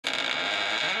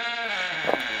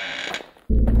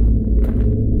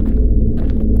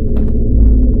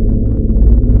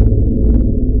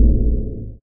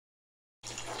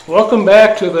Welcome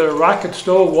back to the rocket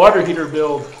stove water heater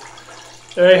build.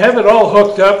 I have it all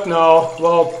hooked up now,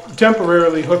 well,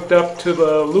 temporarily hooked up to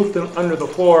the loop under the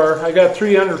floor. I got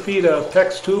 300 feet of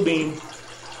PEX tubing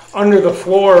under the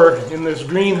floor in this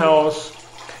greenhouse,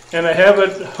 and I have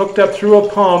it hooked up through a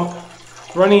pump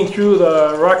running through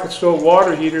the rocket stove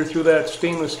water heater through that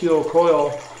stainless steel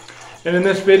coil. And in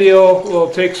this video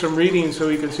we'll take some readings so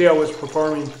you can see how it's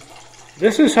performing.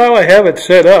 This is how I have it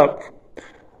set up.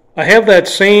 I have that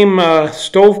same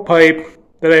stovepipe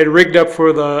that I had rigged up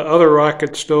for the other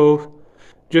rocket stove,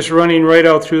 just running right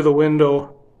out through the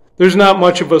window. There's not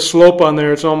much of a slope on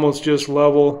there, it's almost just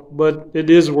level, but it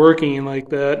is working like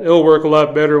that. It'll work a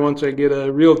lot better once I get a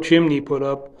real chimney put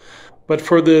up. But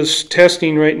for this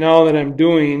testing right now that I'm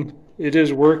doing, it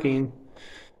is working.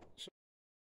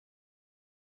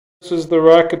 This is the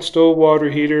rocket stove water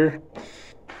heater,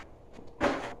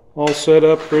 all set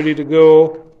up, ready to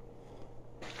go.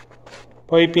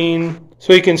 Piping.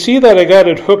 So you can see that I got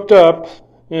it hooked up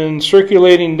and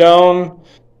circulating down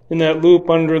in that loop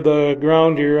under the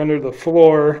ground here, under the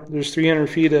floor. There's 300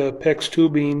 feet of PEX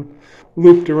tubing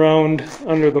looped around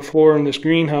under the floor in this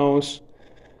greenhouse.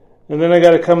 And then I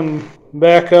got it coming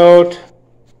back out,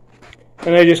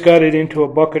 and I just got it into a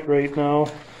bucket right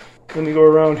now. Let me go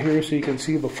around here so you can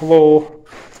see the flow.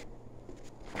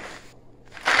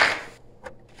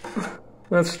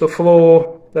 That's the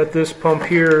flow that this pump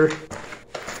here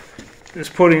is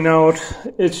putting out.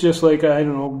 It's just like, I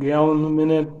don't know, a gallon a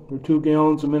minute or 2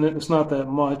 gallons a minute. It's not that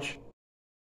much.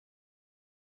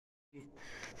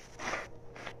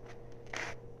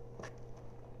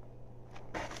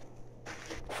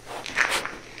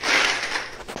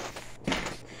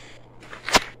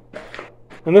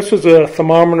 And this is a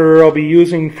thermometer I'll be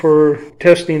using for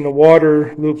testing the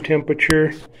water loop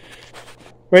temperature.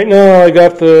 Right now I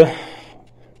got the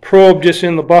probe just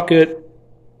in the bucket,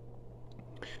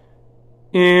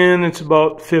 and it's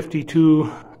about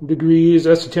 52 degrees.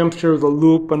 That's the temperature of the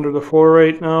loop under the floor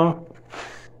right now.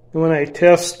 And when I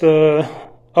test the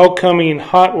outcoming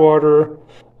hot water,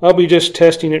 I'll be just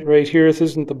testing it right here. This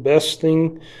isn't the best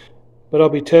thing, but I'll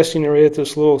be testing it right at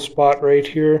this little spot right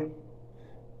here.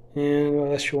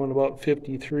 And that's showing about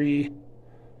 53.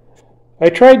 I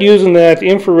tried using that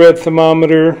infrared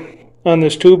thermometer on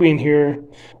this tubing here,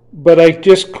 but I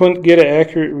just couldn't get an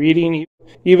accurate reading.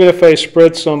 Even if I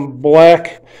spread some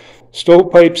black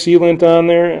stovepipe sealant on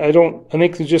there, I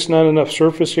think there's just not enough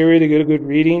surface area to get a good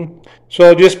reading. So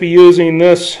I'll just be using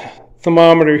this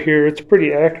thermometer here. It's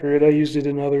pretty accurate. I used it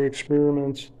in other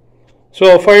experiments.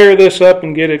 So I'll fire this up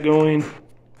and get it going.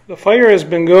 The fire has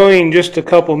been going just a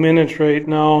couple minutes right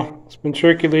now. It's been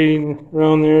circulating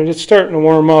around there. It's starting to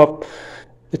warm up.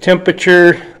 The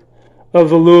temperature of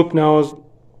the loop now is,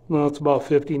 well, it's about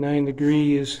 59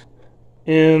 degrees.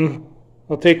 And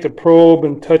I'll take the probe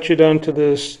and touch it onto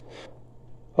this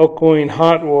outgoing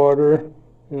hot water,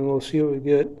 and we'll see what we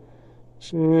get.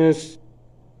 So it's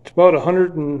about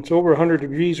 100, and it's over 100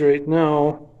 degrees right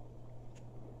now.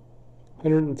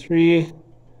 103.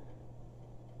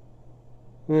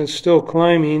 And it's still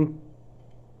climbing.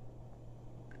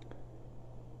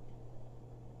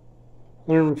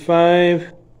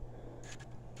 105.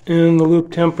 And the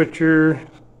loop temperature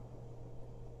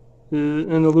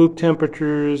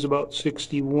is about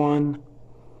 61.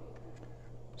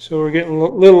 So we're getting a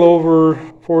little over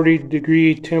 40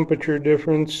 degree temperature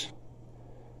difference.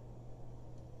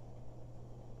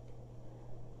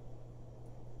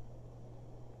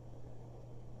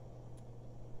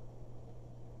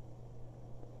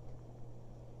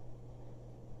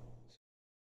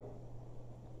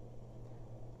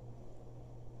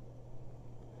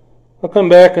 I'll come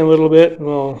back in a little bit and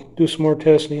I'll do some more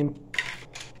testing.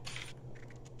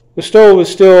 The stove is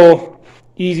still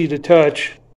easy to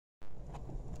touch.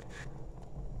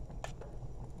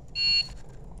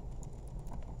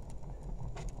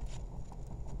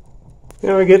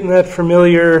 Now we're getting that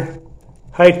familiar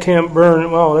high temp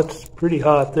burn. Wow, that's pretty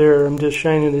hot there. I'm just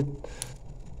shining it.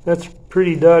 That's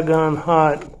pretty doggone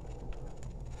hot.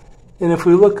 And if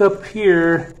we look up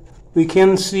here, we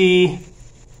can see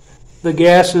the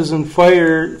gases and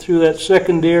fire through that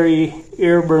secondary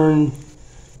air burn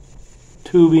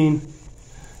tubing.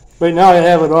 Right now I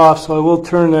have it off, so I will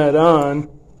turn that on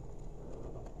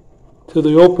to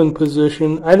the open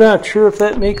position. I'm not sure if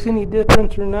that makes any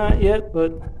difference or not yet,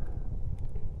 but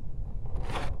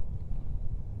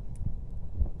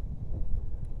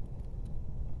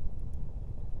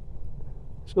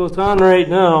so it's on right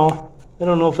now. I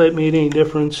don't know if that made any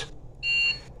difference.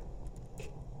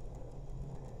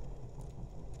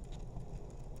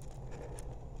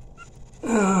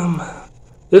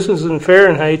 This is in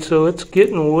Fahrenheit, so it's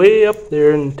getting way up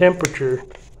there in temperature.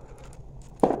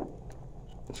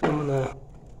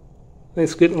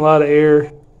 It's getting a lot of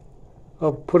air.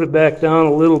 I'll put it back down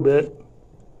a little bit.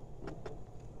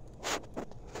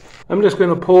 I'm just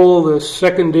going to pull the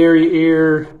secondary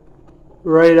air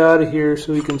right out of here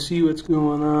so we can see what's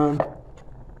going on.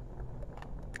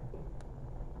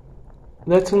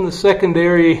 That's in the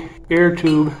secondary air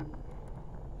tube.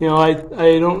 You know, I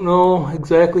don't know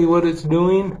exactly what it's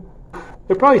doing.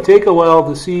 It'll probably take a while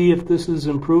to see if this is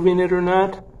improving it or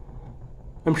not.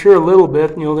 I'm sure a little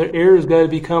bit. You know, the air has got to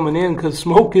be coming in because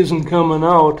smoke isn't coming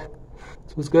out.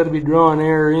 So it's got to be drawing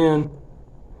air in.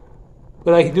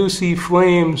 But I do see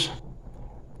flames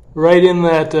right in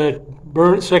that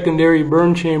secondary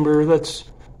burn chamber. This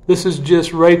is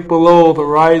just right below the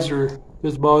riser.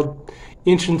 There's about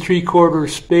 1 3/4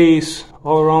 inch space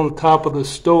all around the top of the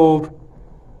stove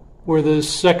where the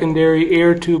secondary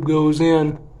air tube goes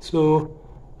in. So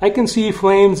I can see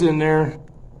flames in there.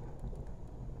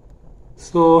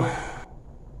 So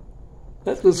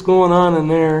that's what's going on in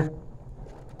there.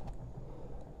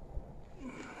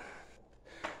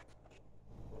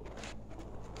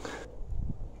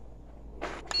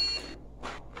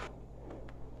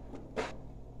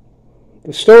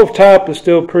 The stove top is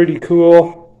still pretty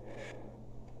cool.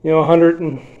 You know,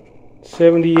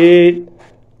 178.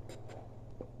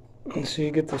 Let's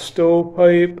see, get the stove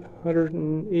pipe,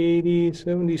 180,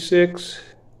 76.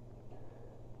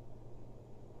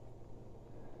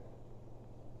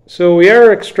 So we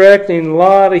are extracting a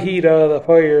lot of heat out of the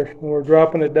fire, and we're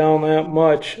dropping it down that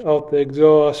much out the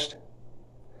exhaust.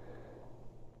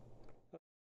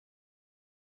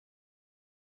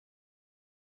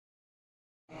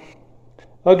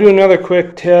 I'll do another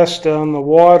quick test on the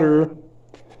water.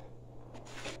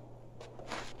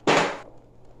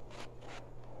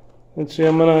 Let's see,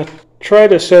 I'm going to try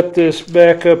to set this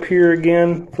back up here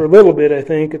again for a little bit, I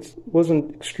think. It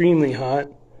wasn't extremely hot.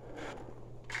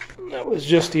 That was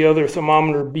just the other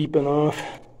thermometer beeping off.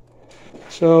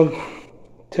 So,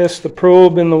 test the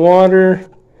probe in the water.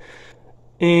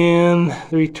 And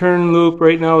the return loop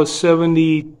right now is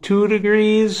 72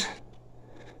 degrees.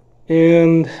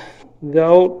 And the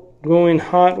outgoing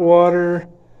hot water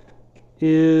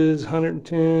is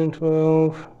 110,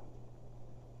 12,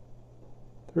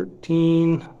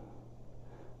 13,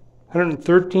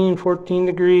 113, 14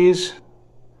 degrees.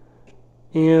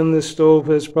 And the stove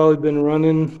has probably been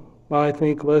running, I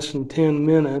think, less than 10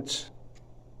 minutes.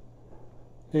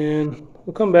 And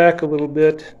we'll come back a little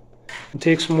bit and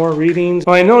take some more readings.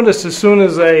 I noticed as soon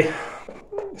as I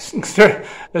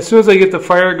get the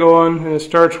fire going and it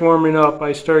starts warming up,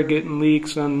 I start getting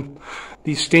leaks on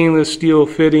these stainless steel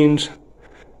fittings.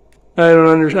 I don't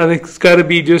understand. I think it's got to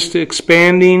be just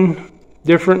expanding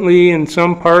differently in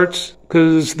some parts,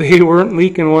 because they weren't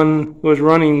leaking when it was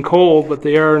running cold, but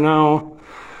they are now.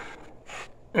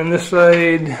 And this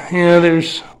side, yeah,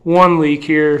 there's one leak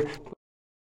here.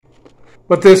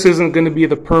 But this isn't going to be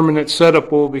the permanent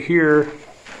setup over here.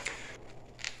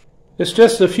 It's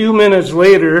just a few minutes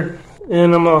later,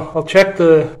 and I'll check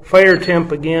the fire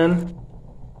temp again.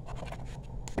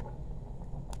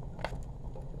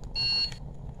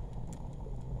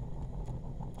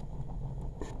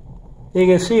 You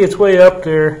can see it's way up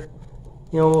there,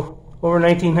 you know, over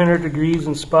 1900 degrees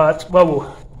in spots.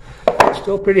 Bubble.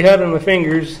 Still pretty hot on the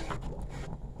fingers.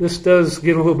 This does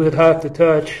get a little bit hot to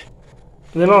touch.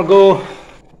 And then I'll go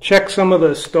check some of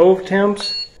the stove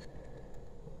temps.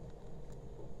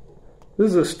 This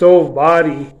is a stove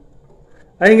body.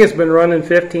 I think it's been running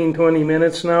 15-20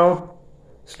 minutes now.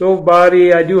 Stove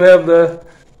body, I do have the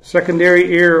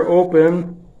secondary air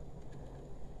open,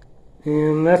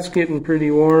 and that's getting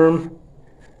pretty warm.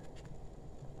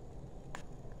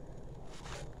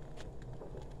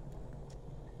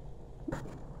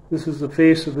 This is the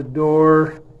face of the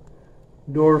door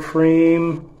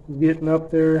frame getting up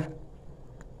there.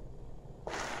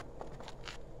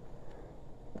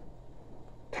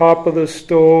 Top of the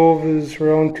stove is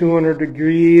around 200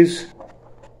 degrees.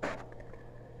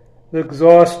 The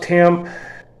exhaust temp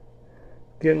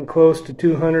getting close to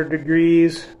 200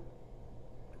 degrees.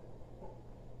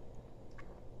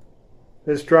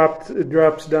 It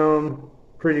drops down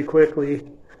pretty quickly.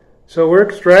 So we're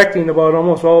extracting about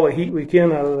almost all the heat we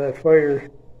can out of that fire.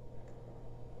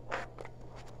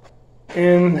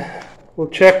 And we'll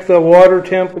check the water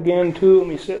temp again too. Let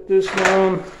me set this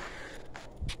down.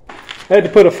 I had to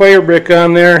put a fire brick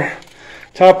on there,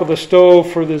 top of the stove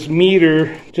for this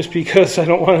meter, just because I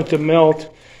don't want it to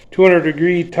melt. 200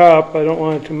 degree top, I don't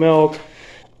want it to melt.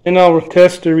 And I'll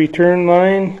test the return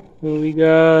line. And we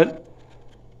got,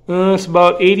 it's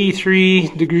about 83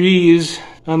 degrees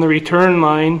on the return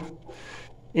line.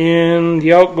 And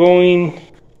the outgoing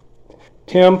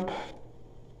temp,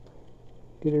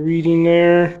 get a reading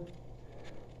there.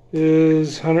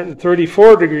 is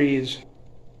 134 degrees.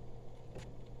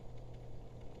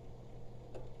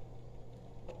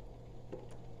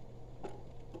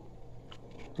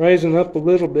 Rising up a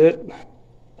little bit.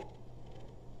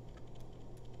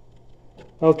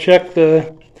 I'll check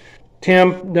the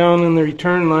temp down in the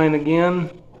return line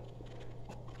again.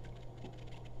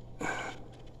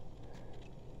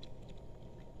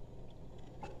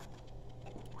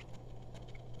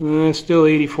 It's still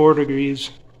 84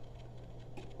 degrees.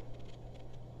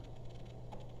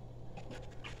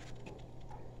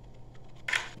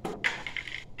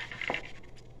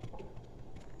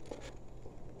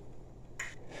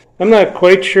 I'm not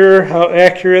quite sure how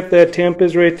accurate that temp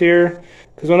is right there,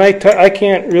 because when I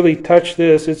can't really touch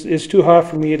this. It's too hot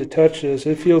for me to touch this.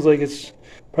 It feels like it's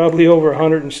probably over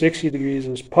 160 degrees,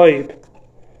 this pipe.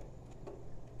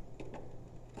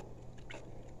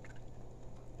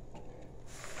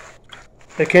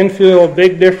 I can feel a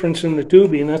big difference in the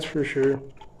tubing, that's for sure.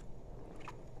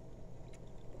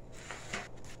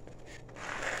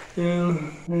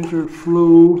 And there's our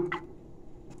flow.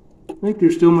 I think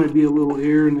there still might be a little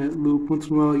air in that loop. Once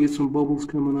in a while I get some bubbles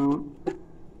coming out.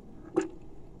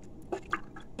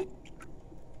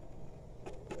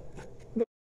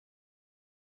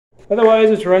 Otherwise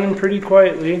it's running pretty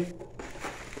quietly.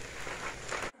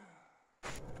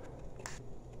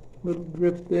 Little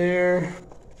drip there.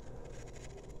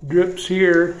 Drips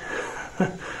here.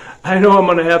 I know I'm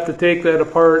going to have to take that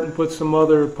apart and put some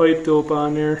other pipe dope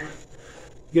on there.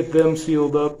 Get them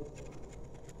sealed up.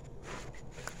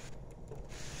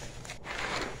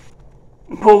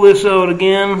 Pull this out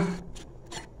again.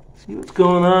 See what's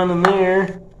going on in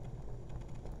there.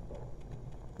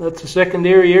 That's a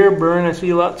secondary air burn. I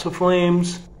see lots of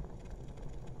flames.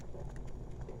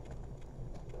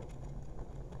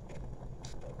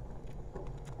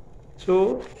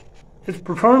 So it's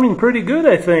performing pretty good,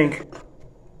 I think.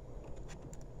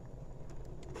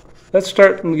 That's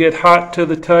starting to get hot to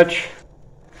the touch.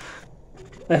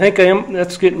 I think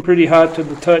that's getting pretty hot to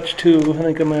the touch too. I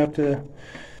think I'm going to have to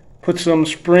put some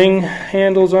spring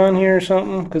handles on here or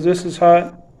something, because this is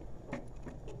hot.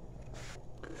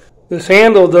 This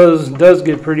handle does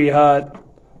get pretty hot.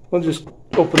 We'll just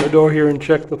open the door here and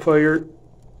check the fire.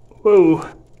 Whoa.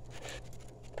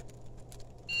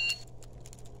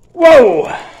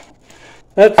 Whoa!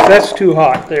 That's too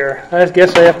hot there. I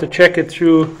guess I have to check it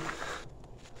through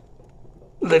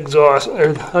the exhaust,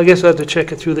 or I guess I have to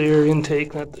check it through the air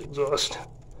intake, not the exhaust.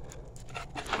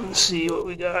 Let's see what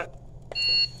we got.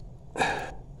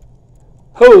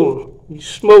 Holy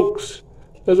smokes!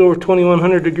 That's over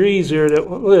 2100 degrees there. That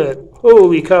one, look at that.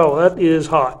 Holy cow, that is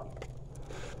hot.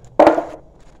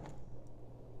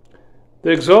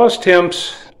 The exhaust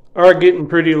temps are getting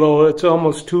pretty low. It's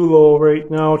almost too low right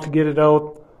now to get it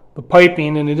out the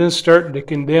piping, and it is starting to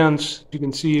condense. You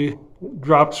can see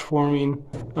drops forming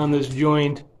on this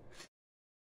joint.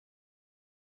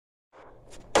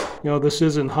 This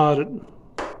isn't hot.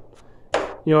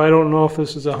 I don't know if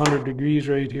this is 100 degrees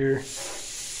right here.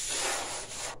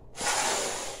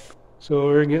 So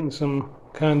we're getting some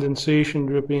condensation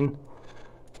dripping.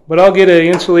 But I'll get an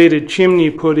insulated chimney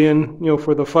put in,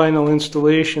 for the final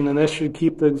installation, and that should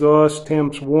keep the exhaust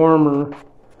temps warmer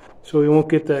so we won't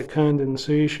get that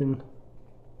condensation.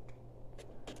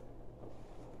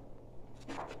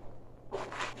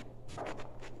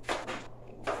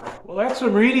 Well, that's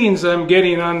some readings I'm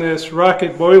getting on this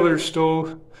rocket boiler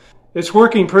stove. It's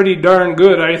working pretty darn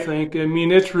good, I think. I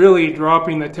mean, it's really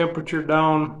dropping the temperature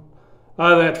down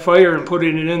out of that fire and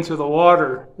putting it into the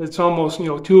water. It's almost,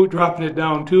 dropping it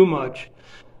down too much.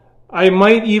 I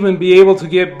might even be able to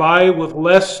get by with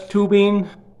less tubing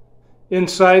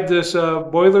inside this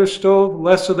boiler stove,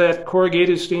 less of that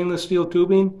corrugated stainless steel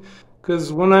tubing,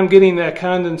 because when I'm getting that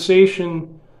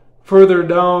condensation further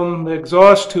down the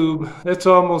exhaust tube, that's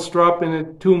almost dropping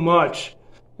it too much.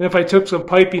 And if I took some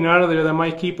piping out of there, that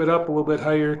might keep it up a little bit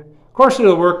higher. Of course,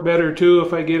 it'll work better too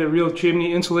if I get a real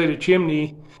chimney, insulated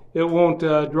chimney. It won't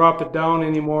drop it down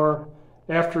anymore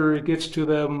after it gets to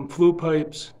them flue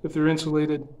pipes if they're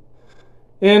insulated.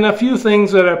 And a few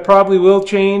things that I probably will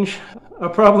change. I'll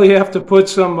probably have to put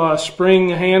some spring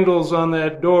handles on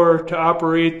that door to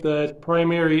operate the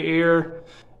primary air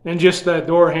and just that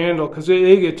door handle, because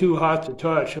they get too hot to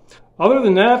touch. Other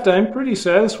than that, I'm pretty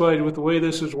satisfied with the way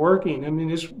this is working. I mean,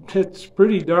 it's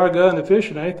pretty doggone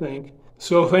efficient, I think.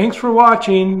 So thanks for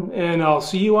watching, and I'll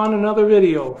see you on another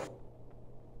video.